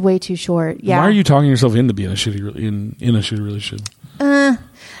 Life is way too short. Yeah. Why are you talking yourself into being in a shitty relationship?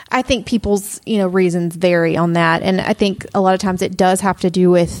 I think people's, reasons vary on that. And I think a lot of times it does have to do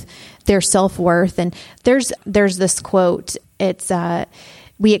with their self-worth. And there's this quote. It's,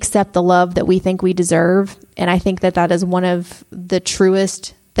 we accept the love that we think we deserve. And I think that is one of the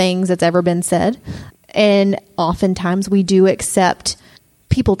truest things that's ever been said. And oftentimes we do accept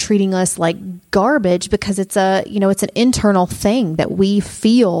people treating us like garbage because it's it's an internal thing that we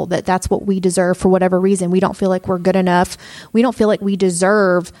feel that that's what we deserve for whatever reason. We don't feel like we're good enough. We don't feel like we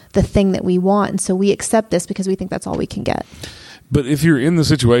deserve the thing that we want. And so we accept this because we think that's all we can get. But if you're in the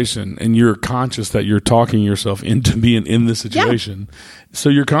situation and you're conscious that you're talking yourself into being in the situation, so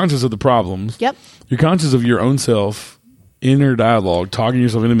you're conscious of the problems. Yep. You're conscious of your own self, inner dialogue, talking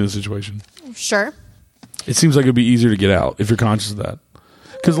yourself into the situation. Sure. It seems like it'd be easier to get out if you're conscious of that.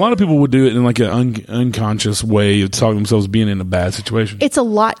 Because a lot of people would do it in like an unconscious way of talking themselves being in a bad situation. It's a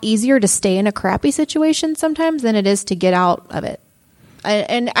lot easier to stay in a crappy situation sometimes than it is to get out of it.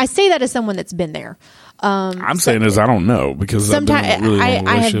 And I say that as someone that's been there. I'm saying is I don't know because sometimes really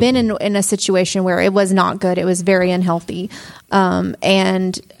I have been in a situation where it was not good. It was very unhealthy.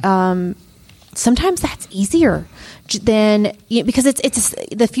 Sometimes that's easier than because it's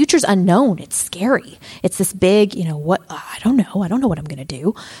the future's unknown. It's scary. It's this big, I don't know what I'm going to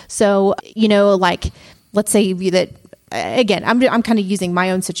do. So, like let's say that again, I'm kind of using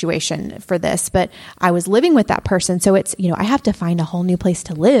my own situation for this, but I was living with that person. So it's, I have to find a whole new place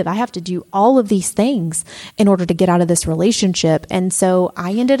to live. I have to do all of these things in order to get out of this relationship. And so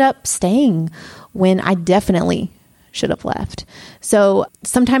I ended up staying when I definitely should have left. So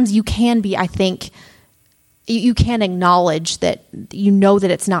sometimes you can be, I think, you can acknowledge that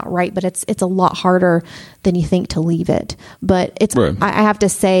that it's not right, but it's a lot harder than you think to leave it. But it's right. I have to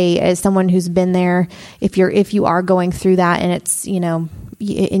say, as someone who's been there, if you are going through that and it's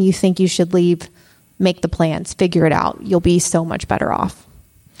and you think you should leave, make the plans, figure it out. You'll be so much better off.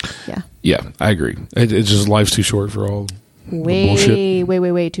 Yeah, I agree. It's just life's too short for all. Way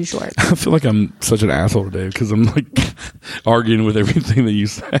too short. I feel like I'm such an asshole today because I'm like arguing with everything that you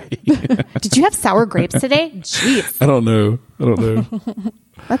say. Did you have sour grapes today? Jeez. I don't know.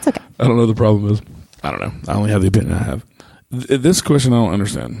 That's okay. I don't know what the problem is. I don't know. I only have the opinion I have. This question I don't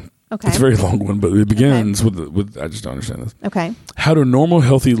understand. Okay. It's a very long one, but it begins with I just don't understand this. Okay. How do normal,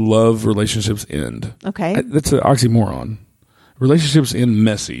 healthy love relationships end? Okay. That's an oxymoron. Relationships end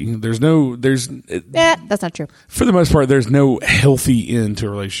messy. That's not true. For the most part, there's no healthy end to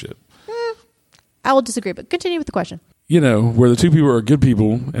a relationship. I will disagree, but continue with the question. Where the two people are good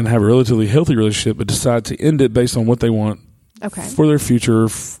people and have a relatively healthy relationship, but decide to end it based on what they want for their future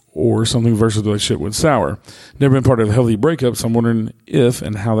or something versus the relationship went sour. Never been part of a healthy breakup, so I'm wondering if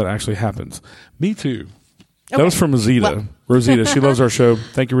and how that actually happens. Me too. Okay. That was from Rosita. Well. Rosita, she loves our show.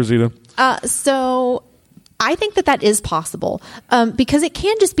 Thank you, Rosita. So I think that is possible because it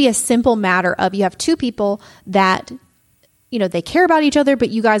can just be a simple matter of you have two people that, they care about each other, but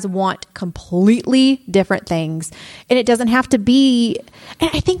you guys want completely different things. And it doesn't have to be, and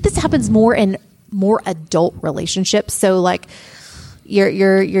I think this happens more in more adult relationships. So like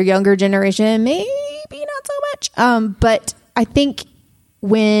your younger generation, maybe not so much. But I think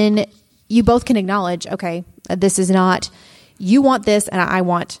when you both can acknowledge, okay, this is not, you want this and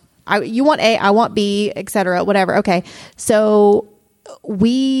you want A, I want B, etc., whatever. Okay. So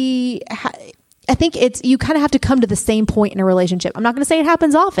I think you kind of have to come to the same point in a relationship. I'm not going to say it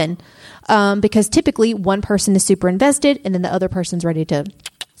happens often because typically one person is super invested and then the other person's ready to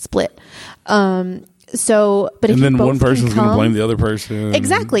split. But if then one person's going to blame the other person.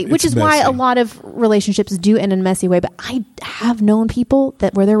 Exactly, which is why a lot of relationships do end in a messy way. But I have known people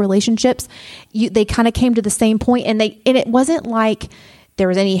that were their relationships, they kind of came to the same point, and it wasn't like there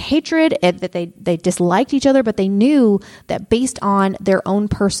was any hatred that they disliked each other, but they knew that based on their own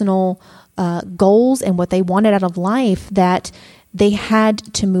personal goals and what they wanted out of life, that they had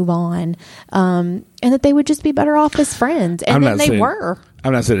to move on, and that they would just be better off as friends. And then they were.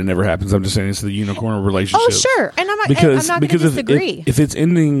 I'm not saying it never happens. I'm just saying it's the unicorn of relationships. Oh, sure. And I'm not going to disagree. If it's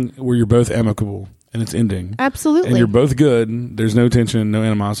ending where you're both amicable and it's ending. Absolutely. And you're both good, there's no tension, no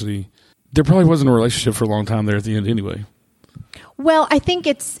animosity. There probably wasn't a relationship for a long time there at the end anyway. Well, I think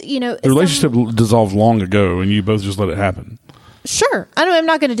it's, the relationship dissolved long ago and you both just let it happen. Sure. I'm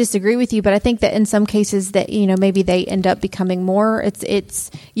not going to disagree with you, but I think that in some cases that, maybe they end up becoming more,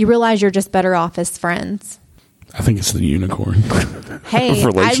 it's you realize you're just better off as friends. I think it's the unicorn. Hey,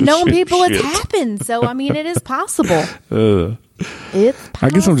 I've known people it's happened. So, it is possible. It's possible. I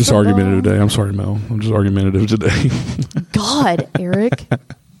guess I'm just argumentative today. I'm sorry, Mel. I'm just argumentative today. God, Eric.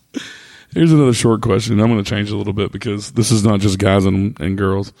 Here's another short question. I'm going to change it a little bit because this is not just guys and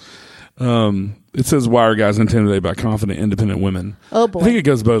girls. It says, why are guys intimidated by confident, independent women? Oh, boy. I think it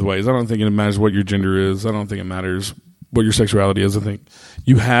goes both ways. I don't think it matters what your gender is. I don't think it matters what your sexuality is. I think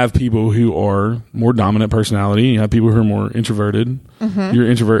you have people who are more dominant personality. And you have people who are more introverted. Mm-hmm. You're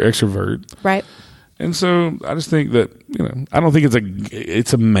introvert, extrovert. Right. And so I just think that, I don't think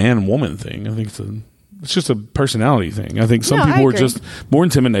it's a man-woman thing. I think it's just a personality thing. I think some people are just more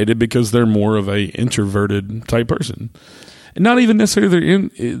intimidated because they're more of a introverted type person. And not even necessarily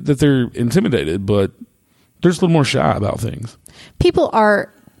that they're intimidated, but they're just a little more shy about things. People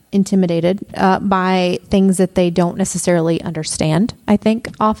are intimidated by things that they don't necessarily understand, I think,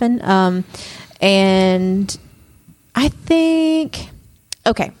 often. And I think,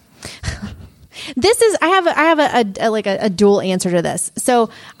 okay. I have a dual answer to this.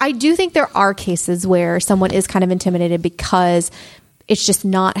 So I do think there are cases where someone is kind of intimidated because it's just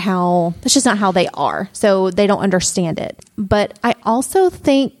not how they are. So they don't understand it. But I also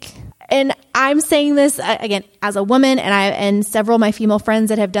think, and I'm saying this again as a woman, and several of my female friends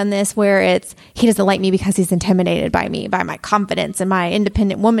that have done this, where it's, he doesn't like me because he's intimidated by me, by my confidence and my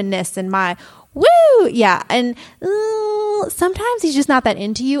independent womanness and my woo. Yeah. And sometimes he's just not that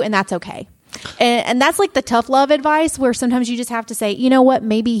into you, and that's okay. And that's like the tough love advice, where sometimes you just have to say, you know what,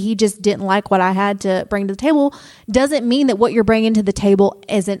 maybe he just didn't like what I had to bring to the table. Doesn't mean that what you're bringing to the table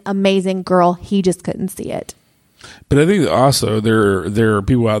isn't amazing, girl. He just couldn't see it. But I think also there are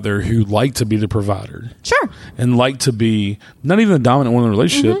people out there who like to be the provider. Sure. And like to be not even the dominant one in the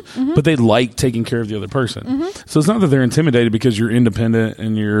relationship, but they like taking care of the other person. So it's not that they're intimidated because you're independent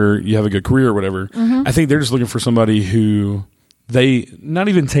and you have a good career or whatever. I think they're just looking for somebody who they not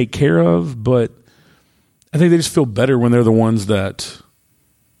even take care of, but I think they just feel better when they're the ones that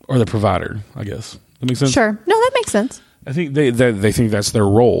are the provider, I guess. That makes sense? Sure. No, that makes sense. I think they think that's their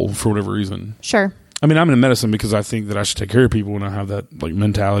role for whatever reason. Sure. I mean, I'm in medicine because I think that I should take care of people, and I have that like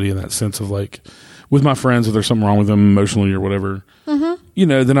mentality and that sense of like with my friends, if there's something wrong with them emotionally or whatever,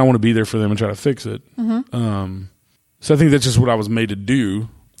 then I want to be there for them and try to fix it. So I think that's just what I was made to do.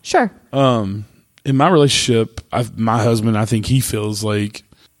 Sure. In my relationship, my husband, I think he feels like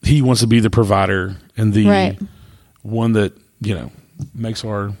he wants to be the provider and the one that, makes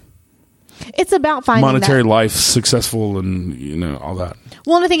our it's about finding monetary life successful and, all that.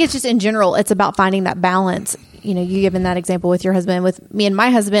 Well, and I think it's just in general, it's about finding that balance. You given that example with your husband, with me and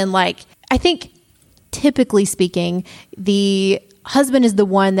my husband, like, I think typically speaking, the husband is the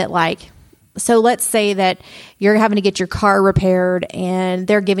one that so let's say that you're having to get your car repaired and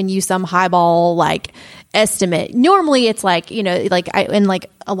they're giving you some highball estimate. Normally it's in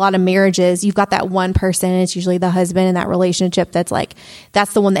a lot of marriages, you've got that one person, it's usually the husband in that relationship that's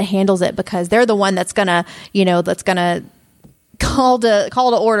the one that handles it, because they're the one that's gonna call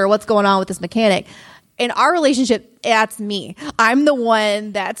to order what's going on with this mechanic. In our relationship, that's me. I'm the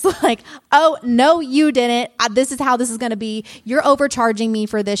one that's like, oh, no, you didn't. This is how this is going to be. You're overcharging me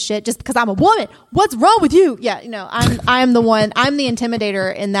for this shit just because I'm a woman. What's wrong with you? Yeah, I'm the one. I'm the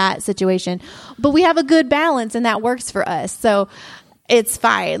intimidator in that situation. But we have a good balance, and that works for us. So it's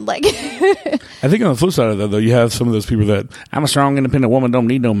fine. I think on the flip side of that, though, you have some of those people that, I'm a strong, independent woman, don't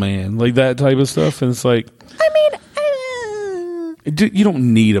need no man. Like that type of stuff. And it's like, you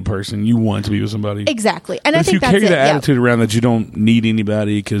don't need a person. You want to be with somebody. Exactly. And but I think if you carry the attitude around that you don't need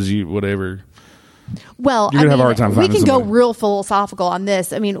anybody because you whatever. Well, you're gonna have a hard time finding we can somebody. go real philosophical on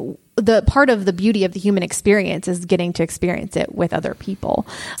this. I mean, the part of the beauty of the human experience is getting to experience it with other people.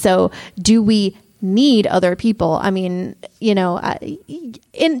 So do we need other people? I mean,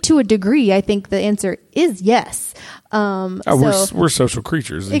 to a degree, I think the answer is yes. We're social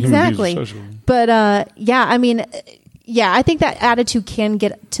creatures. Exactly. Human beings are social. But I think that attitude can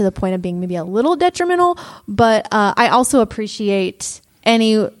get to the point of being maybe a little detrimental, but I also appreciate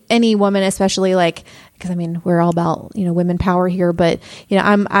any woman, especially because we're all about women power here, but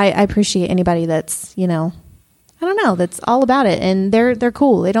I appreciate anybody that's I don't know, that's all about it, and they're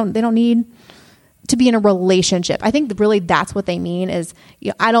cool. They don't need to be in a relationship. I think really that's what they mean is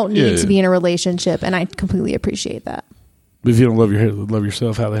I don't need to be in a relationship, and I completely appreciate that. But if you don't love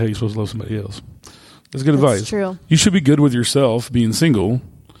yourself, how the hell are you supposed to love somebody else? That's good advice. That's true. You should be good with yourself being single,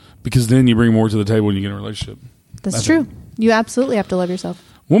 because then you bring more to the table when you get in a relationship. That's true. You absolutely have to love yourself.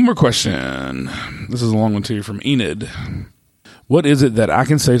 One more question. This is a long one too, from Enid. What is it that I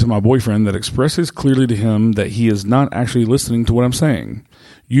can say to my boyfriend that expresses clearly to him that he is not actually listening to what I'm saying?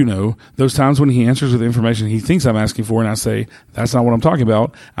 Those times when he answers with information he thinks I'm asking for, and I say, that's not what I'm talking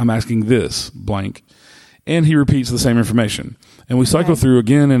about. I'm asking this, blank. And he repeats the same information. And we cycle through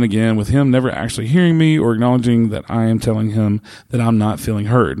again and again with him never actually hearing me or acknowledging that I am telling him that I'm not feeling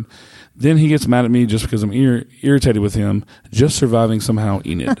heard. Then he gets mad at me just because I'm irritated with him, just surviving somehow,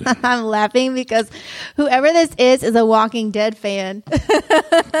 Enid. I'm laughing because whoever this is a Walking Dead fan.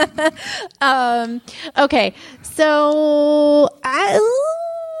 Okay, So I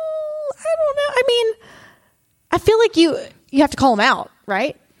don't know. I mean, I feel like you have to call them out,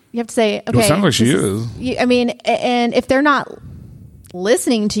 right? You have to say, okay. Well, it sounds like she is. I mean, and if they're not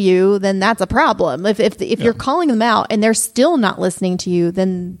listening to you, then that's a problem. If you're calling them out and they're still not listening to you,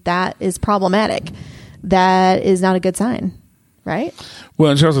 then that is problematic. That is not a good sign, right?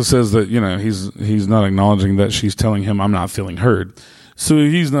 Well, and she also says that, he's not acknowledging that she's telling him, I'm not feeling heard. So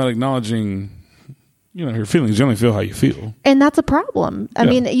he's not acknowledging, her feelings. You only feel how you feel. And that's a problem. I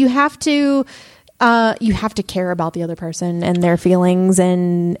mean, you have to care about the other person and their feelings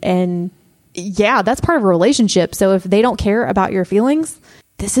and yeah, that's part of a relationship. So if they don't care about your feelings,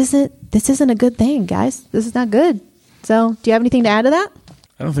 this isn't a good thing, guys. This is not good. So do you have anything to add to that?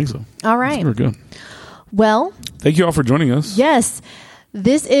 I don't think so. All right. We're good. Well, thank you all for joining us. Yes.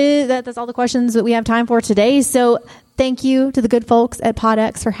 That's all the questions that we have time for today. So thank you to the good folks at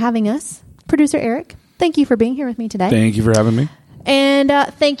PodX for having us. Producer Eric, thank you for being here with me today. Thank you for having me. And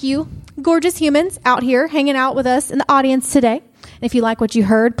thank you, gorgeous humans out here hanging out with us in the audience today. And if you like what you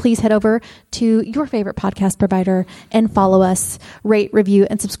heard, please head over to your favorite podcast provider and follow us, rate, review,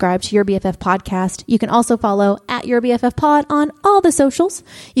 and subscribe to Your BFF Podcast. You can also follow at Your BFF Pod on all the socials.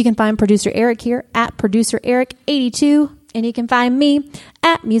 You can find Producer Eric here at Producer Eric82, and you can find me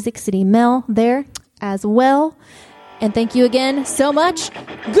at Music City Mel there as well. And thank you again so much.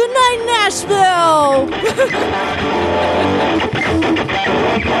 Good night, Nashville!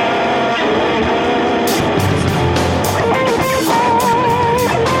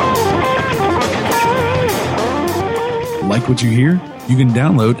 Like what you hear? You can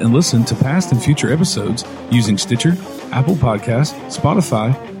download and listen to past and future episodes using Stitcher, Apple Podcasts,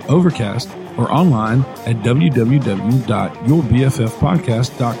 Spotify, Overcast, or online at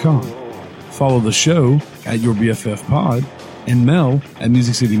www.yourbffpodcast.com. Follow the show at Your BFF Pod and Mel at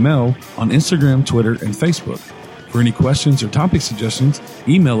Music City Mel on Instagram, Twitter, and Facebook. For any questions or topic suggestions,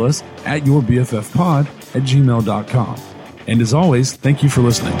 email us at yourbffpod@gmail.com. And as always, thank you for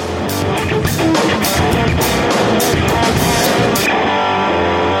listening.